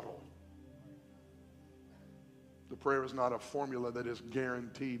 it's a model. The prayer is not a formula that is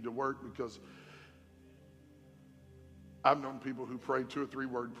guaranteed to work, because I've known people who prayed 2 or 3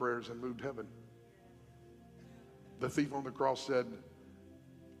 word prayers and moved heaven. The thief on the cross said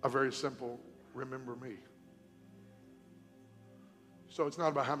a very simple, remember me. So it's not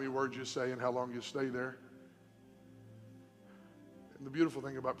about how many words you say and how long you stay there. And the beautiful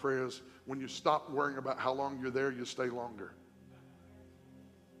thing about prayer is when you stop worrying about how long you're there, you stay longer.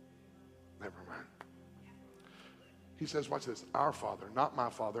 Never mind. He says, watch this, our Father, not my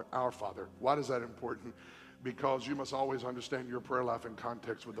Father, our Father. Why is that important? Because you must always understand your prayer life in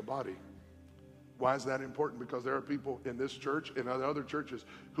context with the body. Why is that important? Because there are people in this church and other churches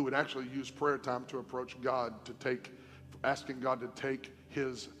who would actually use prayer time to approach God, asking God to take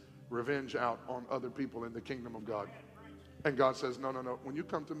his revenge out on other people in the kingdom of God. And God says, no. When you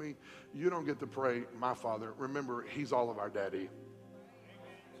come to me, you don't get to pray, my Father. Remember, he's all of our daddy.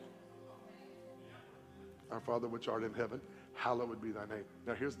 Our Father which art in heaven, hallowed be thy name.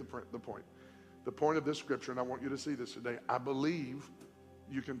 Now here's the point. The point of this scripture, and I want you to see this today, I believe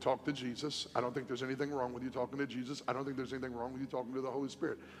you can talk to Jesus. I don't think there's anything wrong with you talking to Jesus. I don't think there's anything wrong with you talking to the Holy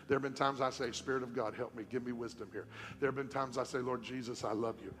Spirit. There have been times I say, Spirit of God, help me, give me wisdom here. There have been times I say, Lord Jesus, I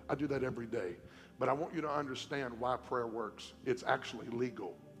love you. I do that every day. But I want you to understand why prayer works. It's actually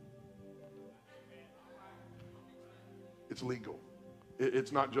legal. It's legal.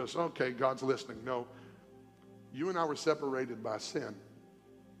 It's not just, okay, God's listening. No, you and I were separated by sin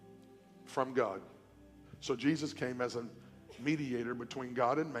from God. So Jesus came as a mediator between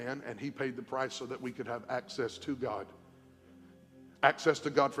God and man, and he paid the price so that we could have access to God. Access to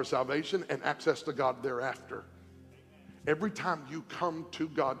God for salvation and access to God thereafter. Every time you come to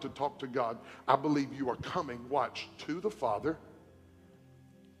God to talk to God, I believe you are coming, watch, to the Father,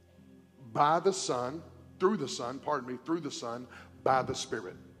 by the Son, through the Son, through the Son, by the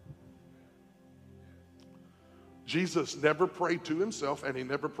Spirit. Jesus never prayed to himself, and he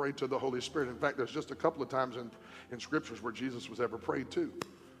never prayed to the Holy Spirit. In fact, there's just a couple of times in scriptures where Jesus was ever prayed to.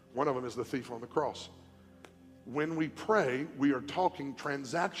 One of them is the thief on the cross. When we pray, we are talking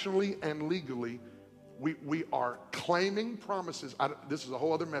transactionally and legally. We are claiming promises. This is a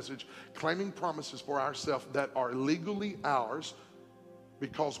whole other message. Claiming promises for ourselves that are legally ours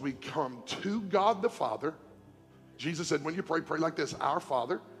because we come to God the Father. Jesus said, when you pray, pray like this, our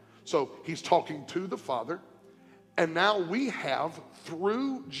Father. So he's talking to the Father. And now we have,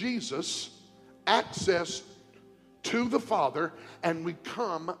 through Jesus, access to the Father, and we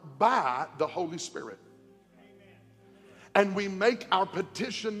come by the Holy Spirit. And we make our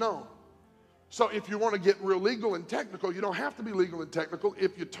petition known. So if you want to get real legal and technical, you don't have to be legal and technical.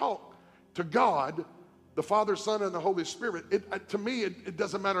 If you talk to God, the Father, Son, and the Holy Spirit, to me, it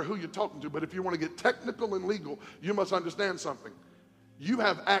doesn't matter who you're talking to, but if you want to get technical and legal, you must understand something. You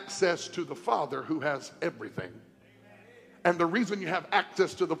have access to the Father who has everything. And the reason you have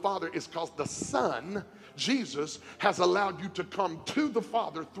access to the Father is because the Son, Jesus, has allowed you to come to the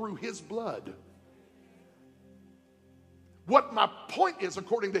Father through his blood. What my point is,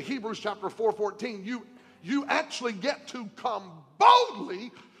 according to Hebrews chapter 4:14, you actually get to come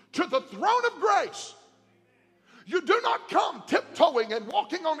boldly to the throne of grace. You do not come tiptoeing and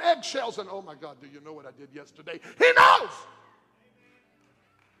walking on eggshells and, oh my God, do you know what I did yesterday? He knows.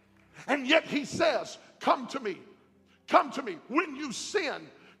 And yet he says, come to me. Come to me. When you sin,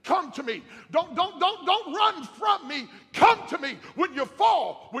 come to me. Don't run from me. Come to me. When you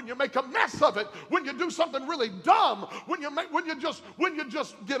fall, when you make a mess of it, when you do something really dumb, when you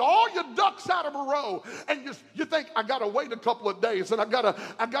just get all your ducks out of a row, and you think, I gotta wait a couple of days and I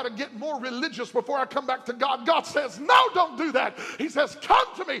gotta get more religious before I come back to God. God says, no, don't do that. He says, come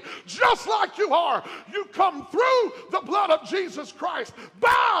to me just like you are. You come through the blood of Jesus Christ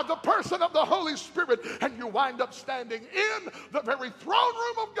by the person of the Holy Spirit, and you wind up standing in the very throne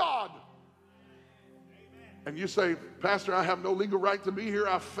room of God. And you say, Pastor, I have no legal right to be here.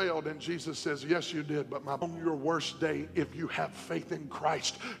 I failed. And Jesus says, yes, you did. But on your worst day, if you have faith in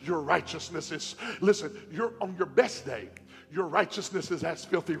Christ, your righteousness is, listen, you're on your best day, your righteousness is as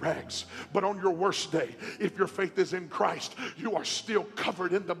filthy rags. But on your worst day, if your faith is in Christ, you are still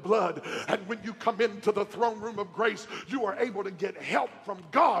covered in the blood. And when you come into the throne room of grace, you are able to get help from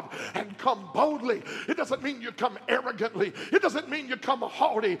God and come boldly. It doesn't mean you come arrogantly. It doesn't mean you come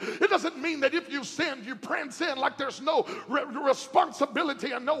haughty. It doesn't mean that if you sinned, you prance in like there's no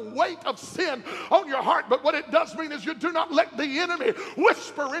responsibility and no weight of sin on your heart. But what it does mean is you do not let the enemy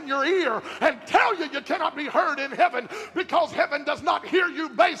whisper in your ear and tell you cannot be heard in heaven, because heaven does not hear you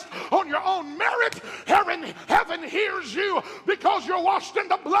based on your own merit. Heaven hears you because you're washed in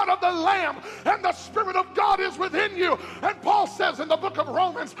the blood of the Lamb, and the Spirit of God is within you. And Paul says in the book of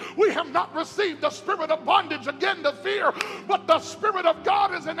Romans, we have not received the spirit of bondage again to fear, but the Spirit of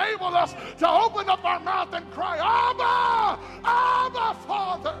God has enabled us to open up our mouth and cry, Abba, Abba,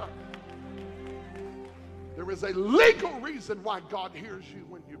 Father. There is a legal reason why God hears you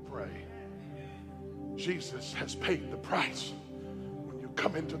when you pray. Jesus has paid the price. When you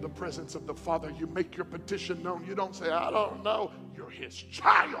come into the presence of the Father, you make your petition known. You don't say, I don't know. You're his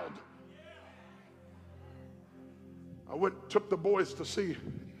child. I took the boys to see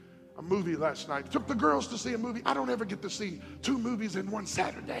a movie last night. Took the girls to see a movie. I don't ever get to see 2 movies in one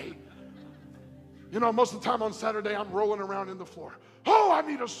Saturday. You know, most of the time on Saturday, I'm rolling around in the floor. Oh, I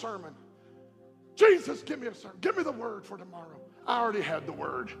need a sermon. Jesus, give me a sermon. Give me the word for tomorrow. I already had the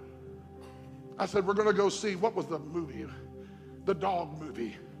word. I said, we're going to go see, what was the movie? The dog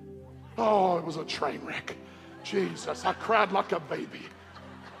movie. Oh, it was a train wreck. Jesus, I cried like a baby.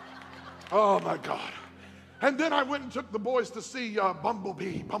 Oh, my God. And then I went and took the boys to see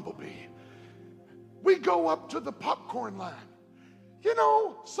Bumblebee. We go up to the popcorn line. You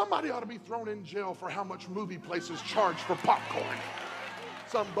know, somebody ought to be thrown in jail for how much movie places charge for popcorn.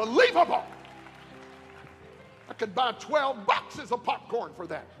 It's unbelievable. I could buy 12 boxes of popcorn for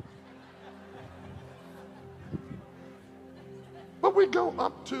that. But we go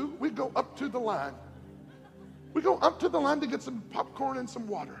up to the line. We go up to the line to get some popcorn and some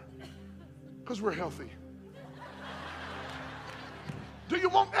water because we're healthy. Do you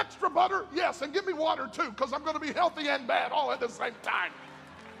want extra butter? Yes, and give me water too, because I'm going to be healthy and bad all at the same time.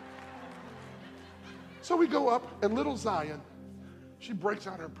 So we go up, and little Zion, she breaks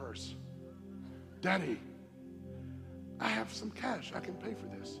out her purse. Daddy, I have some cash. I can pay for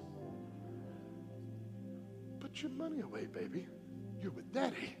this. Put your money away, baby. You're with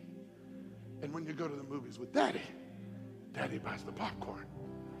Daddy. And when you go to the movies with Daddy, Daddy buys the popcorn.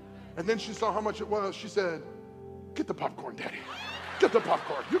 And then she saw how much it was. She said, get the popcorn, Daddy. Get the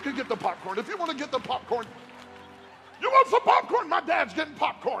popcorn. You can get the popcorn. If you want to get the popcorn, you want some popcorn? My dad's getting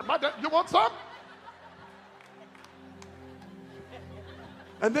popcorn. You want some?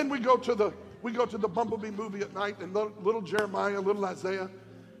 And then we go to the Bumblebee movie at night, and little Jeremiah, little Isaiah.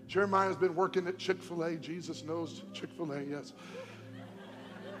 Jeremiah's been working at Chick-fil-A. Jesus knows Chick-fil-A, yes.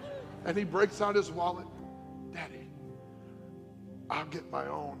 And he breaks out his wallet. Daddy, I'll get my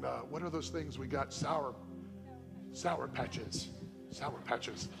own, what are those things we got? Sour Patches. Sour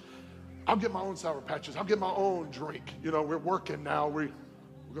Patches. I'll get my own Sour Patches. I'll get my own drink. You know, we're working now. We're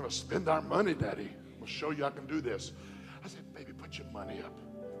going to spend our money, Daddy. We'll show you I can do this. I said, baby, put your money up.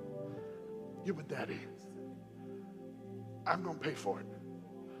 You're with Daddy. I'm going to pay for it.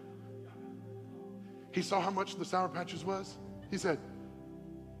 He saw how much the Sour Patches was. He said,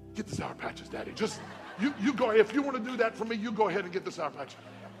 get the Sour Patches, Daddy. Just, you go ahead. If you want to do that for me, you go ahead and get the Sour Patches.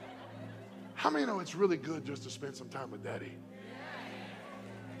 How many know it's really good just to spend some time with Daddy?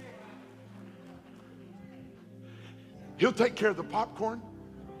 He'll take care of the popcorn.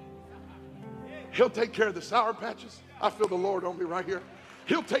 He'll take care of the Sour Patches. I feel the Lord on me right here.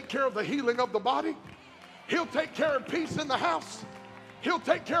 He'll take care of the healing of the body. He'll take care of peace in the house. He'll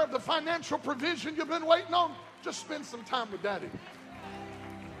take care of the financial provision you've been waiting on. Just spend some time with Daddy.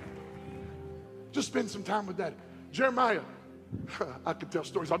 Just spend some time with Daddy. Jeremiah, I could tell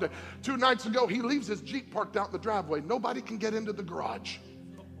stories all day. 2 nights ago, he leaves his Jeep parked out in the driveway. Nobody can get into the garage.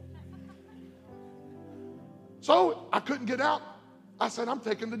 So I couldn't get out. I said, I'm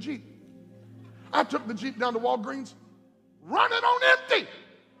taking the Jeep. I took the Jeep down to Walgreens, running on empty.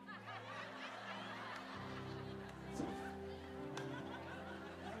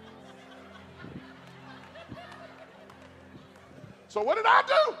 So what did I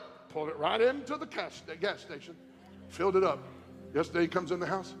do? Pulled it right into the gas station, filled it up. Yesterday he comes in the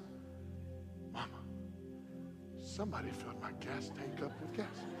house. Mama, somebody filled my gas tank up with gas.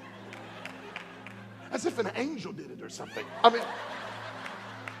 As if an angel did it or something. I mean,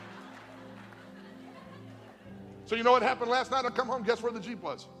 so you know what happened last night? I come home, guess where the Jeep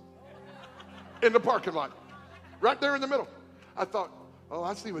was? In the parking lot. Right there in the middle. I thought, oh,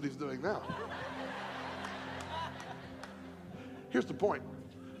 I see what he's doing now. Here's the point.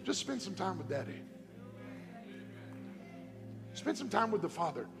 Just spend some time with Daddy. Spend some time with the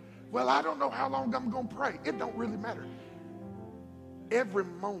Father. Well, I don't know how long I'm going to pray. It don't really matter. Every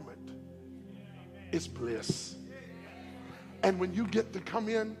moment is bliss. And when you get to come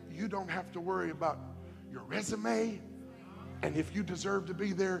in, you don't have to worry about your resume and if you deserve to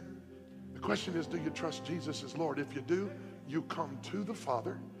be there. The question is, do you trust Jesus as Lord? If you do, you come to the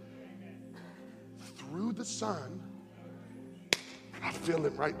Father through the Son. I feel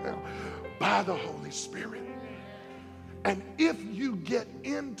him right now, by the Holy Spirit. And if you get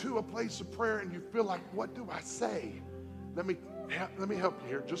into a place of prayer and you feel like, what do I say? Let me help you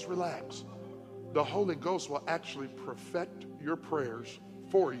here. Just relax. The Holy Ghost will actually perfect your prayers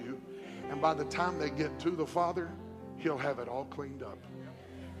for you. And by the time they get to the Father, he'll have it all cleaned up.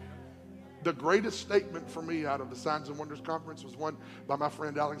 The greatest statement for me out of the Signs and Wonders Conference was one by my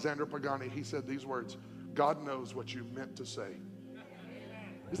friend Alexander Pagani. He said these words, God knows what you meant to say.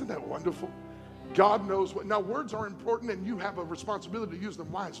 Isn't that wonderful? God knows what. Now, words are important and you have a responsibility to use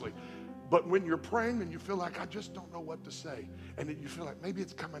them wisely. But when you're praying and you feel like, I just don't know what to say, and then you feel like maybe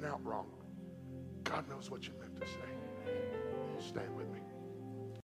it's coming out wrong, God knows what you meant to say. Stand with me.